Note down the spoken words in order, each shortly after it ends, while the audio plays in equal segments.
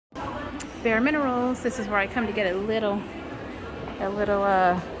Bare Minerals. This is where I come to get a little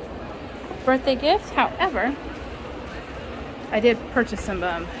birthday gift. However, I did purchase some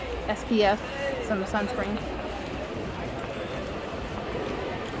SPF, some sunscreen.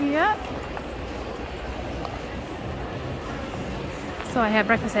 Yep. So I had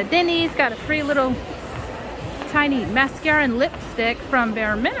breakfast at Denny's, got a free little tiny mascara and lipstick from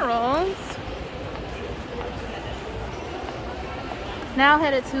Bare Minerals. Now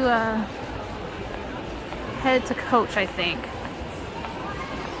headed to Coach, I think.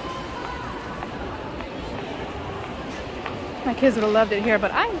 My kids would have loved it here,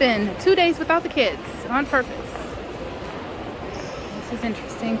 but I've been 2 days without the kids on purpose. This is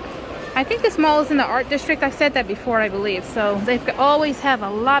interesting. I think this mall is in the art district. I've said that before, I believe. So they always have a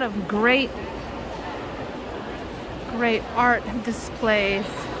lot of great art displays.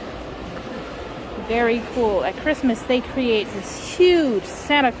 Very cool. At Christmas, they create this huge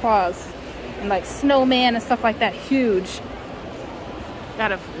Santa Claus and like snowman and stuff like that. Huge.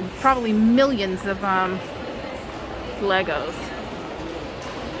 Out of probably millions of Legos.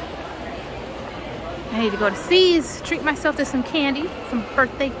 I need to go to C's, treat myself to some candy, some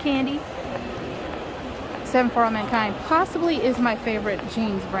birthday candy. 7 for All Mankind possibly is my favorite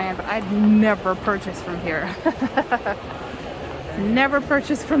jeans brand, but I'd never purchase from here. Never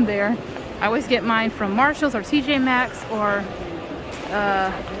purchase from there. I always get mine from Marshalls or TJ Maxx or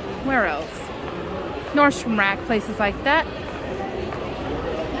where else? Nordstrom Rack, places like that.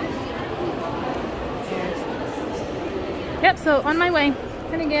 Yep, so on my way.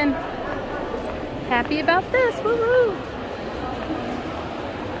 And again, happy about this. Woohoo!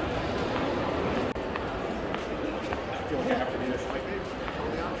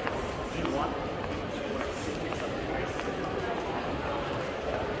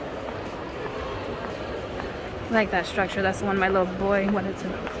 I like that structure. That's the one my little boy wanted to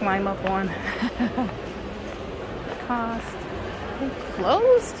climb up on. Cost.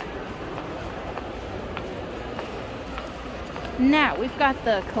 Closed? Now we've got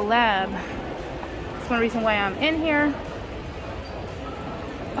the collab. That's one reason why I'm in here.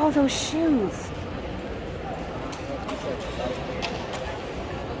 Oh, those shoes.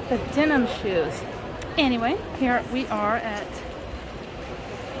 The denim shoes. Anyway, here we are at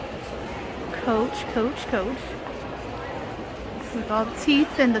Coach. With all the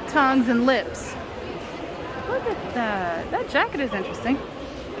teeth and the tongues and lips. Look at that. That jacket is interesting.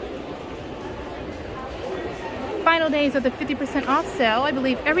 Final days of the 50% off sale. I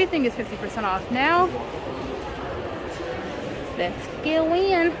believe everything is 50% off now. Let's go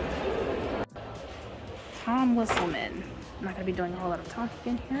in. Tom Whistleman. I'm not going to be doing a whole lot of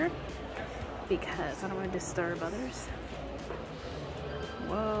talking here because I don't want to disturb others.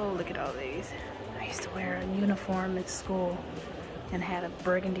 Whoa, look at all these. I used to wear a uniform at school and had a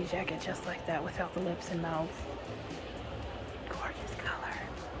burgundy jacket just like that without the lips and mouth. Gorgeous color.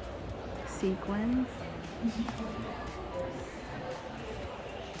 Sequins.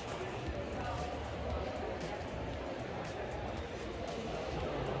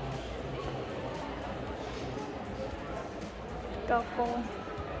 Duffel.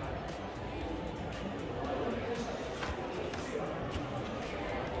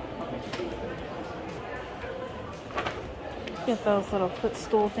 Get those little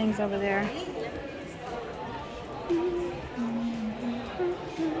footstool things over there.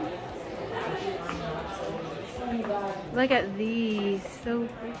 Look at these, so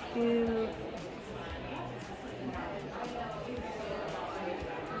cute. Look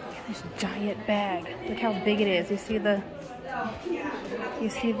at this giant bag. Look how big it is. You see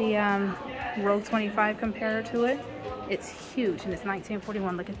the Rogue 25 compared to it? It's huge and it's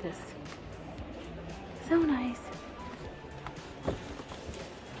 1941. Look at this. So nice.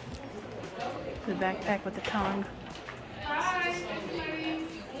 The backpack with the tongue.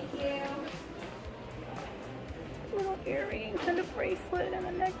 Little earrings and a bracelet and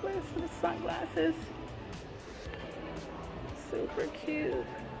a necklace and the sunglasses. Super cute.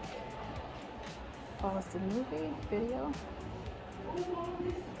 Pause the movie video.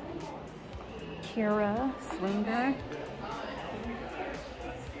 Kira Swinger.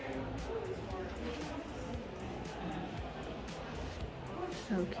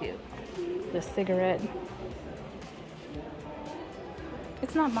 So cute. The cigarette.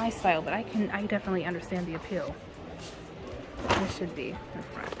 It's not my style, but I definitely understand the appeal. This should be in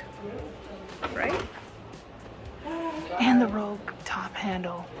front, right? And the Rogue top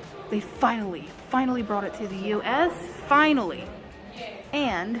handle. They finally brought it to the US. Finally.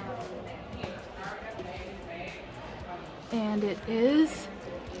 And it is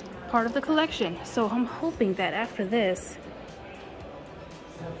part of the collection. So I'm hoping that after this,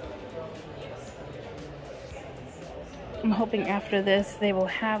 I'm hoping after this they will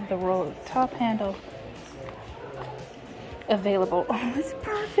have the roll top handle available. Oh, it's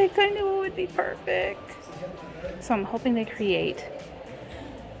perfect. I knew it would be perfect. So I'm hoping they create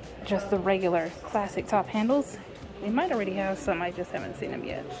just the regular classic top handles. They might already have some, I just haven't seen them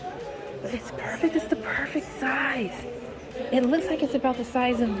yet. But it's perfect. It's the perfect size. It looks like it's about the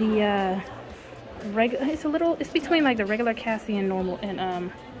size of the regular. It's between like the regular Cassie and normal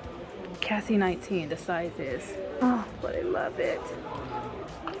and Cassie 19. The size is. Oh, but I love it.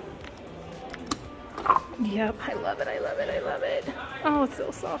 Yep, I love it. I love it. I love it. Oh, it's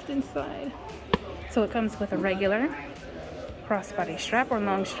so soft inside. So it comes with a regular crossbody strap or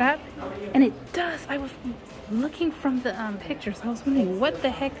long strap, and it does. I was looking from the pictures. I was wondering what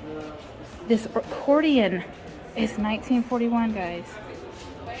the heck. This accordion is 1941, guys.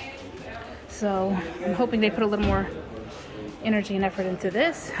 So I'm hoping they put a little more energy and effort into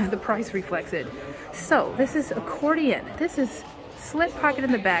this. The price reflects it. So this is accordion. This is slip pocket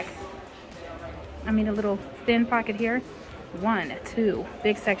in the back. I mean a little thin pocket here. 1, 2,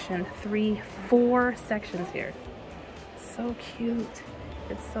 big section, 3, 4 sections here. So cute.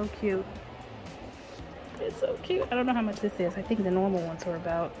 It's so cute. It's so cute. I don't know how much this is. I think the normal ones are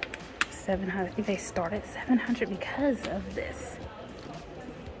about 700. I think they start at 700 because of this.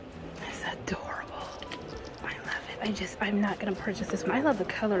 It's adorable. I love it. I'm not gonna purchase this one. I love the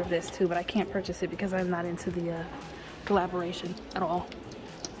color of this too, but I can't purchase it because I'm not into the collaboration at all.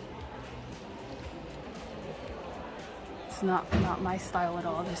 It's not my style at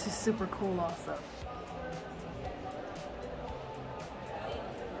all. This is super cool also.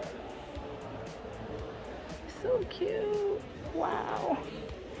 So cute. Wow.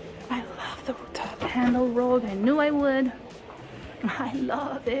 I love the top handle rolled. I knew I would. I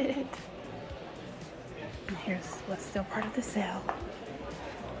love it. And here's what's still part of the sale.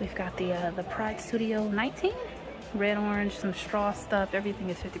 We've got the Pride Studio 19. Red, orange, some straw stuff. Everything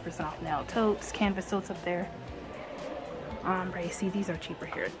is 50% off now. Totes, canvas totes up there. Ombre. See, these are cheaper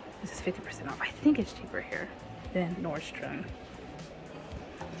here. This is 50% off. I think it's cheaper here than Nordstrom.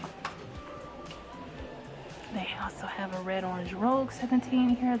 They also have a red orange Rogue 17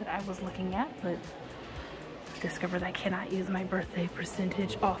 here that I was looking at, but discovered I cannot use my birthday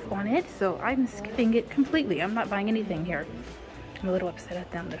percentage off on it, so I'm skipping it completely. I'm not buying anything here. I'm a little upset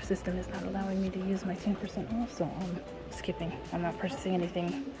at them. Their system is not allowing me to use my 10% off, so I'm skipping. I'm not purchasing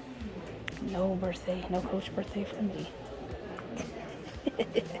anything. No birthday, no Coach birthday for me.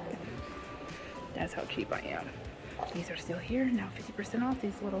 That's how cheap I am. These are still here, now 50% off,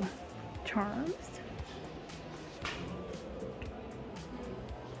 these little charms.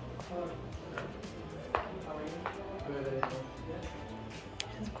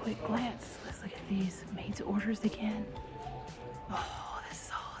 Just a quick glance. Let's look at these made to orders again. Oh, this is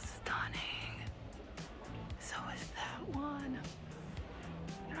so stunning. So is that one.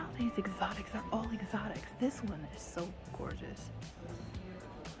 And all these exotics are all exotics. This one is so gorgeous.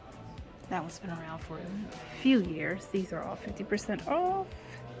 That one's been around for a few years. These are all 50% off.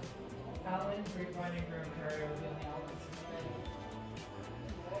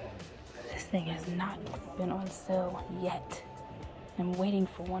 This thing has not been on sale yet. I'm waiting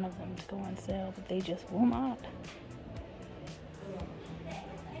for one of them to go on sale, but they just will not.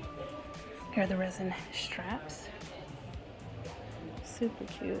 Here are the resin straps. Super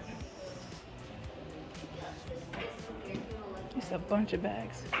cute. Just a bunch of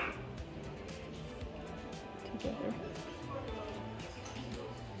bags together.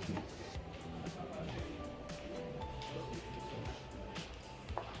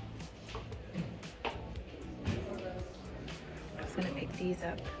 I was gonna pick these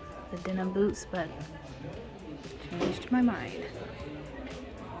up, the denim boots, but changed my mind.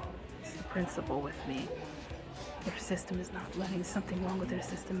 It's the principle with me. Their system is not letting something wrong with their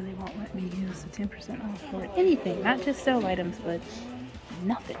system, and they won't let me use the 10% off for anything, not just sale items, but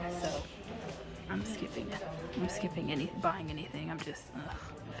nothing. So I'm skipping it. I'm skipping buying anything. I'm just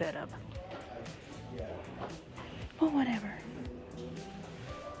fed up. Well, whatever.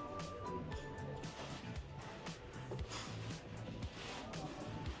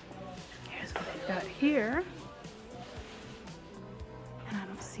 Here's what they've got here. And I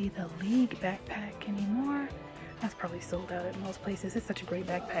don't see the League backpack anymore. That's probably sold out at most places. It's such a great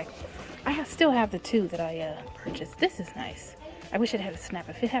backpack. I still have the two that I purchased. This is nice. I wish it had a snap.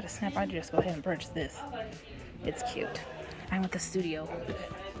 If it had a snap, I'd just go ahead and purchase this. It's cute. I want the studio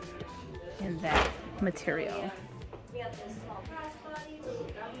in that material.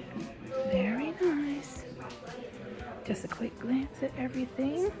 Very nice. Just a quick glance at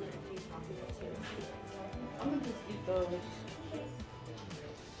everything.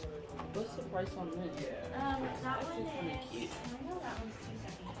 What's the price on this? That one is, Kinda cute. I know that one's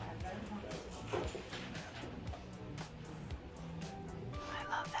 $275. I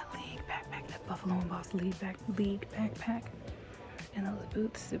love that League backpack, that Buffalo and Boss League backpack. And those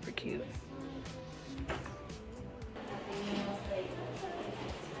boots, super cute.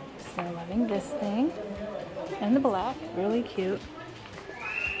 Still loving this thing. And the black, really cute.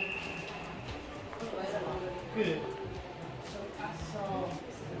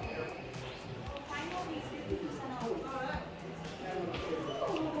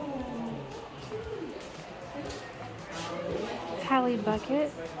 Tally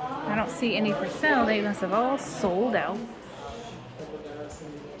bucket. I don't see any for sale. They must have all sold out.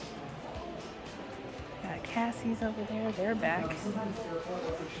 Got Cassie's over there. They're back.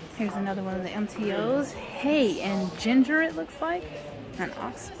 Here's another one of the MTOs. Hey, and ginger it looks like. An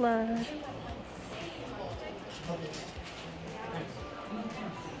oxblood.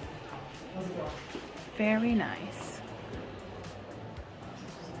 Very nice.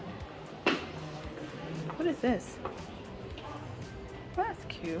 What is this? Well, that's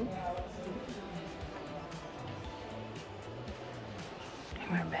cute. And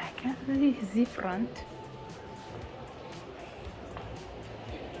we're back at the front.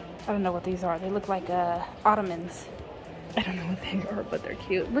 I don't know what these are. They look like ottomans. I don't know what they are, but they're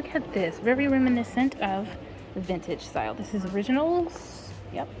cute. Look at this. Very reminiscent of the vintage style. This is originals.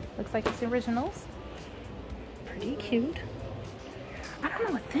 Yep, looks like it's originals. Pretty cute. I don't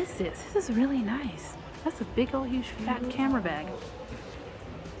know what this is. This is really nice. That's a big old huge fat camera bag.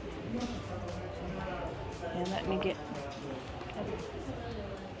 And let me get...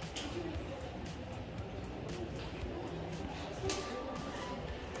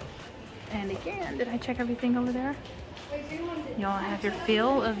 And again, did I check everything over there? Y'all have your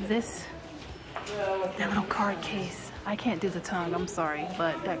feel of this. That little card case. I can't do the tongue, I'm sorry,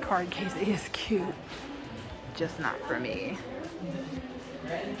 but that card case is cute. Just not for me.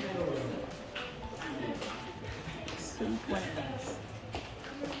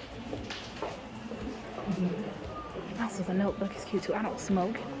 Also, the notebook is cute too. I don't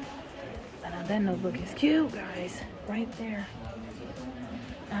smoke. But that notebook is cute, guys. Right there.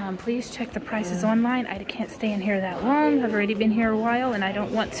 Please check the prices online. I can't stay in here that long. I've already been here a while and I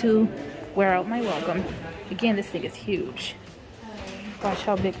don't want to wear out my welcome. Again, this thing is huge. Watch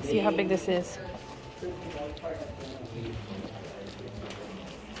how big, see how big this is.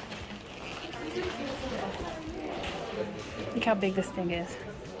 Look how big this thing is.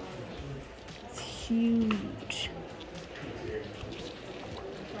 It's huge.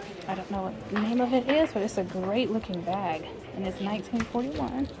 I don't know what the name of it is, but it's a great looking bag. And it's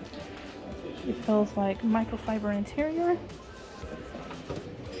 1941. It feels like microfiber interior.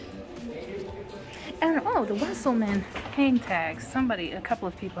 And oh, the Wesselman hang tags. A couple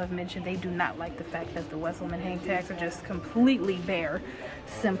of people have mentioned they do not like the fact that the Wesselman hang tags are just completely bare,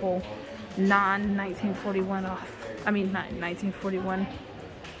 simple, non-1941 off. I mean, not 1941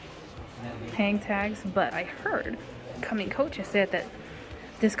 hang tags, but I heard Coming Coach has said that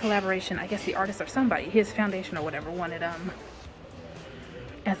this collaboration, I guess the artist or somebody, his foundation or whatever, wanted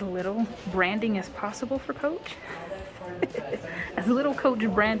as little branding as possible for Coach. As little Coach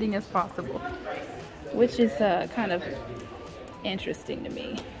branding as possible, which is kind of interesting to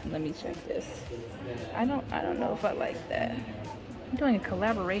me. Let me check this. I don't know if I like that. I'm doing a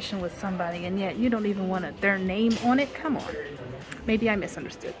collaboration with somebody and yet you don't even want their name on it. Come on. Maybe I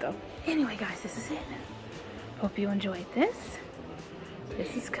misunderstood though. Anyway, guys, this is it. Hope you enjoyed this.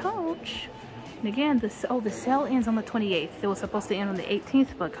 This is Coach. And again, the sale ends on the 28th. It was supposed to end on the 18th,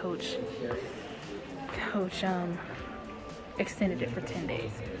 but Coach extended it for 10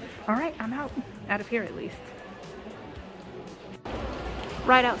 days. All right, I'm out of here at least.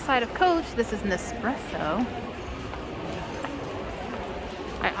 Right outside of Coach, this is Nespresso.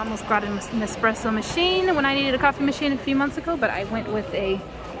 I almost got an Nespresso machine when I needed a coffee machine a few months ago, but I went with a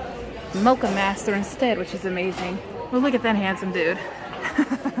Mocha Master instead, which is amazing. Well, look at that handsome dude.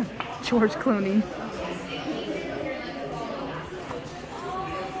 George Clooney.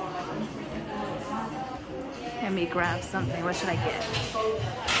 Let me grab something. What should I get?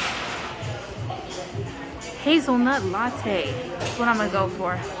 Hazelnut latte. That's what I'm gonna go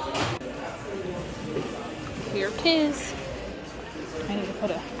for. Here it is. I need to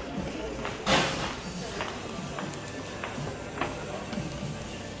put a...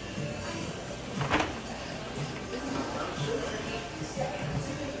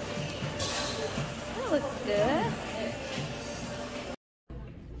 That looks good.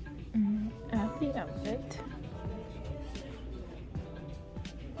 At the outfit.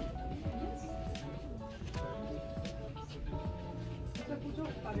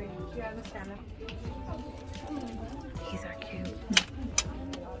 These are cute.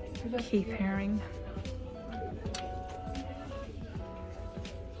 Keith Haring.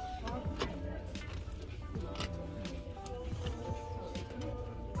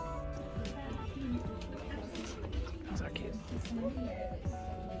 Those are cute.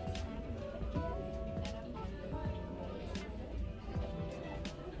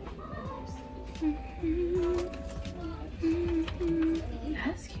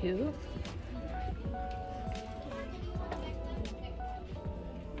 That's cute.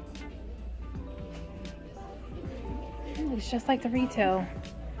 It's just like the retail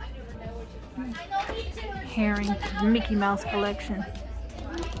Haring Mickey Mouse collection.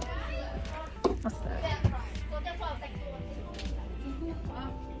 What's that?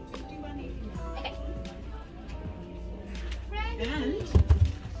 And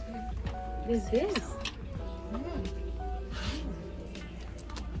This is.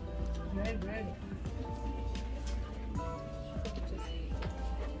 red.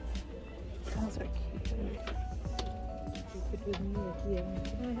 Those are cute.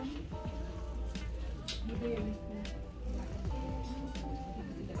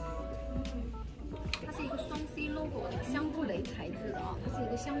 它是一个双 C logo 的香布雷材质的啊，它是一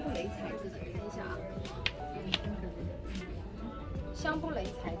个香布雷材质的，看一下啊，香布雷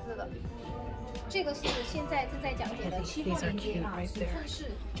材质的，这个是现在正在讲解的760啊，尺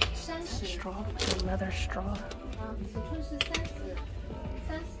寸是30 Straw, leather straw. 啊，尺寸是30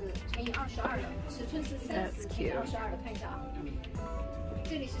乘以22的，尺寸是30乘以22的，看一下啊，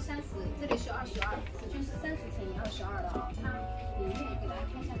这里是30，这里是22，尺寸是30乘以22的啊，它里面给大家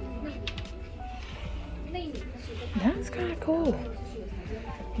看一下内里它是一个。 That's kind of cool.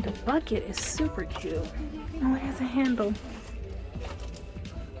 The bucket is super cute. Oh, it has a handle.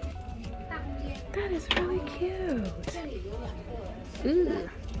 That is really cute. 这里有两个， Ooh.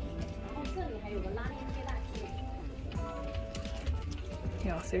 然后这里还有个拉链贴带。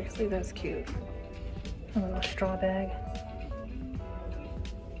 Yo, seriously, that's cute. A little straw bag.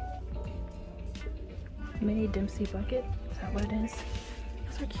 Mini Dempsey bucket. Is that what it is?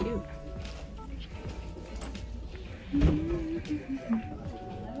 Those are cute.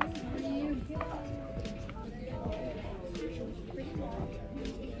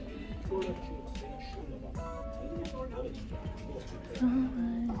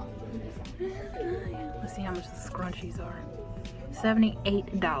 Let's see how much the scrunchies are.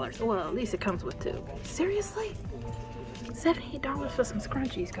 $78. Well, at least it comes with two. Seriously? $78 for some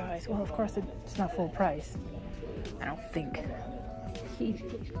scrunchies, guys. Well, of course, it's not full price. I don't think.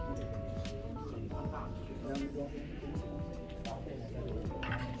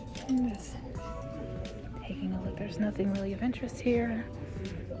 Just taking a look. There's nothing really of interest here.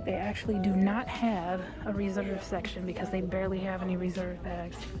 They actually do not have a reserve section because they barely have any reserve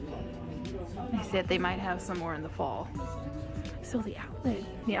bags. They said they might have some more in the fall. So the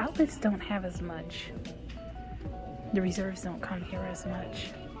outlets don't have as much. The reserves don't come here as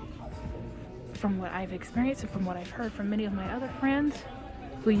much. From what I've experienced and from what I've heard from many of my other friends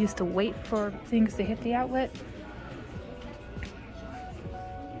who used to wait for things to hit the outlet,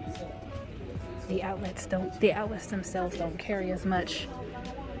 the outlets themselves don't carry as much.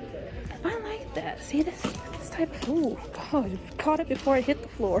 I like that. See this type of, ooh, God, caught it before it hit the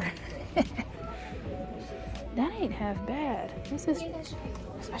floor. That ain't half bad. This is,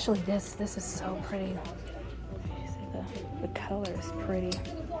 especially this is so pretty. You see the color is pretty.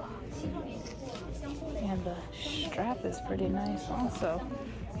 And the strap is pretty nice also.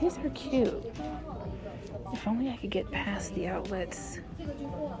 These are cute. If only I could get past the outlets.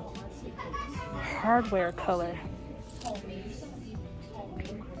 Hardware color.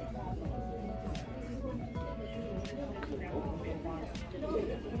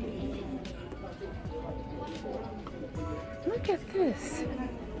 Look at this.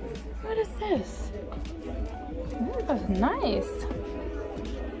 What is this? This is nice.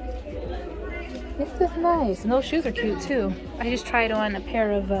 This is nice. And those shoes are cute too. I just tried on a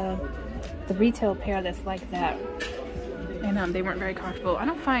pair of the retail pair that's like that. And they weren't very comfortable. I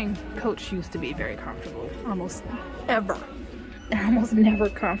don't find Coach shoes to be very comfortable. Almost ever. They're almost never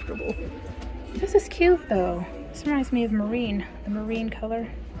comfortable. This is cute though. This reminds me of Marine. The Marine color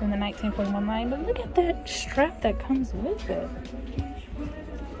from the 1941 line. But look at that strap that comes with it.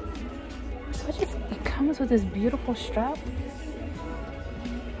 So it comes with this beautiful strap.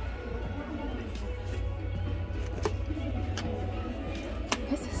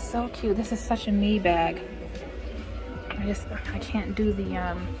 This is so cute. This is such a me bag. I can't do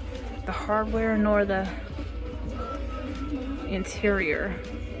the hardware nor the interior.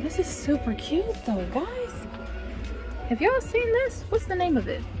 This is super cute though, guys. Have y'all seen this? What's the name of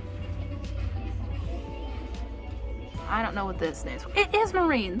it? I don't know what this is. It is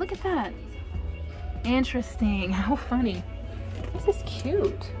marine. Look at that. Interesting. How funny. This is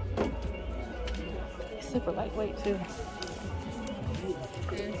cute. It's super lightweight too.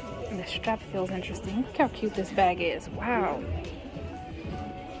 And the strap feels interesting. Look how cute this bag is. Wow.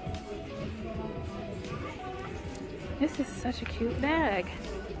 This is such a cute bag.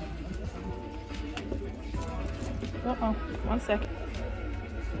 Uh-oh, 1 second.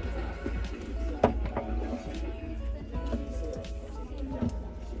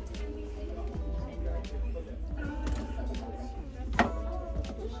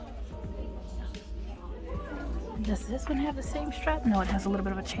 Does this one have the same strap? No, it has a little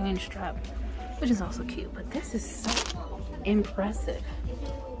bit of a chain strap, which is also cute, but this is so impressive.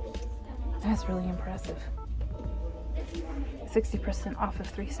 That's really impressive. 60% off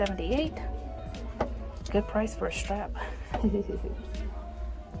of $378. Good price for a strap. But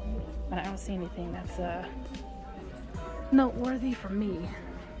I don't see anything that's noteworthy for me.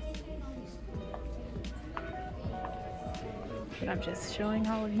 But I'm just showing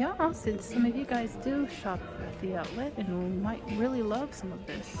all of y'all, since some of you guys do shop at the outlet and might really love some of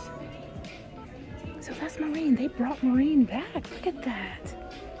this. So that's marine. They brought marine back. Look at that.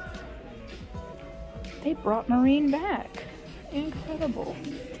 They brought marine back. Incredible.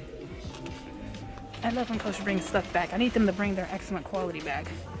 I love when Coach brings stuff back. I need them to bring their excellent quality back.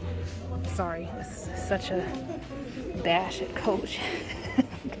 Sorry, this is such a bash at Coach.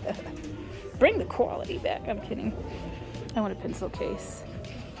 Bring the quality back. I'm kidding. I want a pencil case.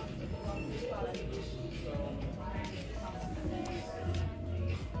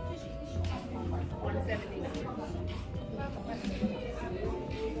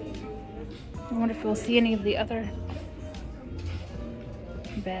 I wonder if we'll see any of the other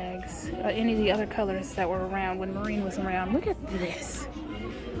bags, any of the other colors that were around when Marine was around. Look at this.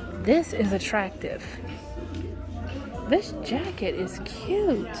 This is attractive. This jacket is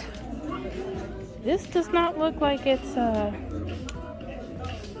cute. This does not look like it's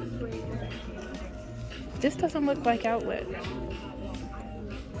this doesn't look like outlet.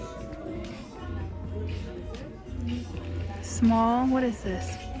 Small, what is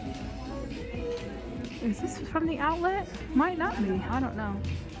this? Is this from the outlet? Might not be, I don't know.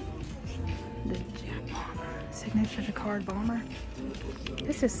 The Jack Bomber, signature Jacquard bomber.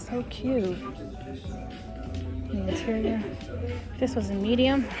 This is so cute. The interior. If this was a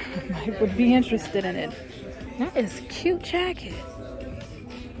medium, I would be interested in it. That is a cute jacket.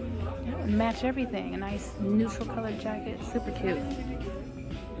 That would match everything. A nice neutral colored jacket, super cute.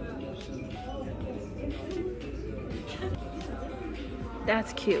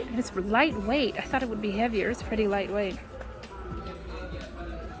 That's cute. It's lightweight. I thought it would be heavier. It's pretty lightweight.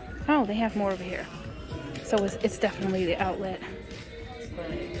 Oh, they have more over here. So it's definitely the outlet.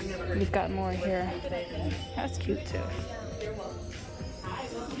 We've got more here. That's cute too.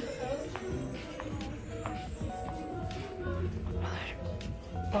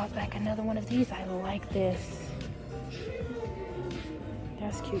 Brought back another one of these. I like this.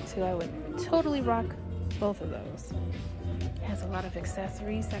 That's cute too. I would totally rock both of those. It has a lot of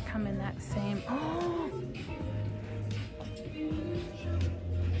accessories that come in that same. Oh!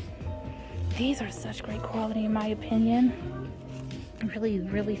 These are such great quality in my opinion.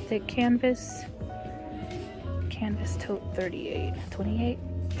 Really thick canvas. Canvas tote 38. 28?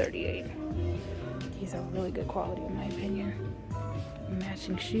 38. These are really good quality in my opinion.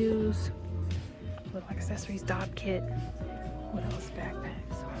 Matching shoes. Little accessories, dot kit. What else?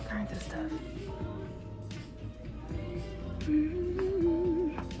 Backpacks. All kinds of stuff.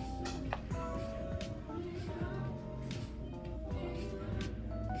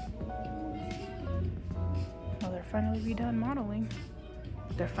 Well, they're finally redone modeling.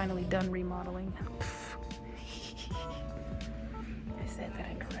 They're finally done remodeling. I said that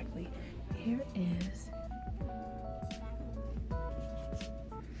incorrectly. Here is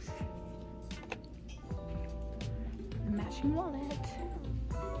the matching wallet.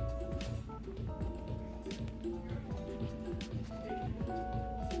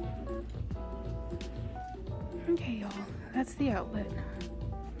 Okay, y'all, that's the outlet.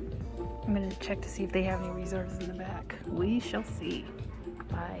 I'm gonna check to see if they have any reserves in the back. We shall see.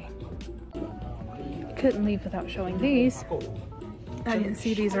 Bye. Couldn't leave without showing these. I didn't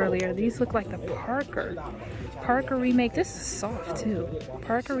see these earlier. These look like the Parker remake. This is soft too.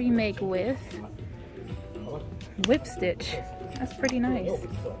 Parker remake with whip stitch. That's pretty nice.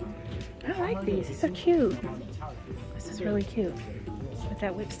 I like these. These are cute. This is really cute. With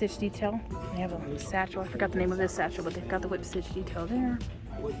that whip stitch detail. They have a satchel. I forgot the name of this satchel, but they've got the whip stitch detail there.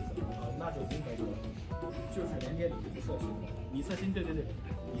 就是连接你的色芯，你色芯对，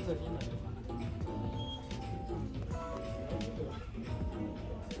你色芯的就好。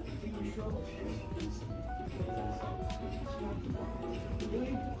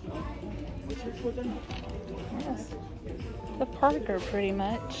Yes. The Parker, pretty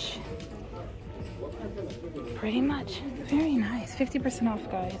much. Pretty much. Very nice. 50% off,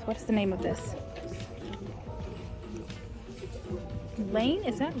 guys. What's the name of this? Lane?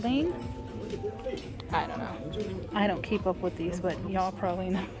 Is that Lane? I don't know. I don't keep up with these, but y'all probably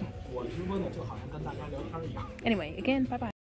know. Anyway, again, bye-bye.